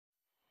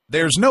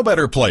There's no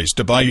better place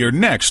to buy your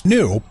next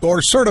new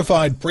or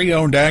certified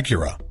pre-owned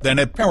Acura than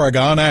at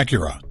Paragon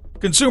Acura.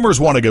 Consumers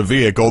wanting a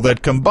vehicle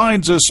that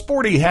combines a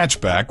sporty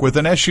hatchback with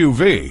an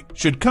SUV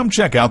should come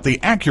check out the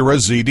Acura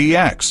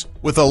ZDX.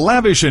 With a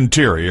lavish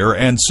interior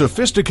and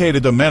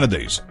sophisticated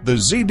amenities, the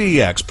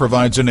ZDX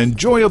provides an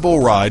enjoyable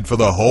ride for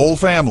the whole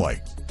family.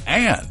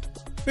 And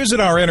visit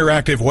our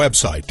interactive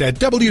website at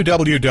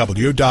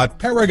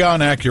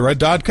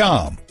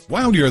www.paragonacura.com.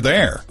 While you're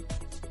there,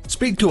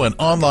 speak to an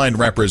online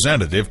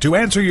representative to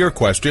answer your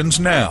questions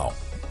now.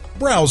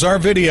 Browse our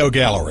video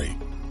gallery.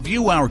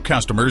 View our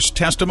customers'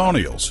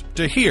 testimonials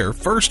to hear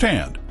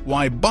firsthand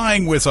why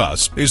buying with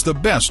us is the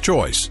best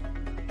choice.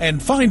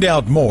 And find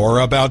out more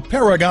about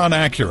Paragon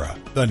Acura,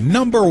 the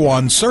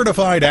 #1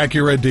 certified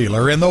Acura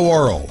dealer in the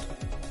world.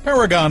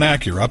 Paragon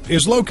Acura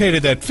is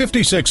located at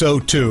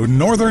 5602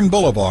 Northern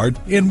Boulevard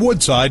in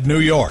Woodside, New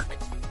York.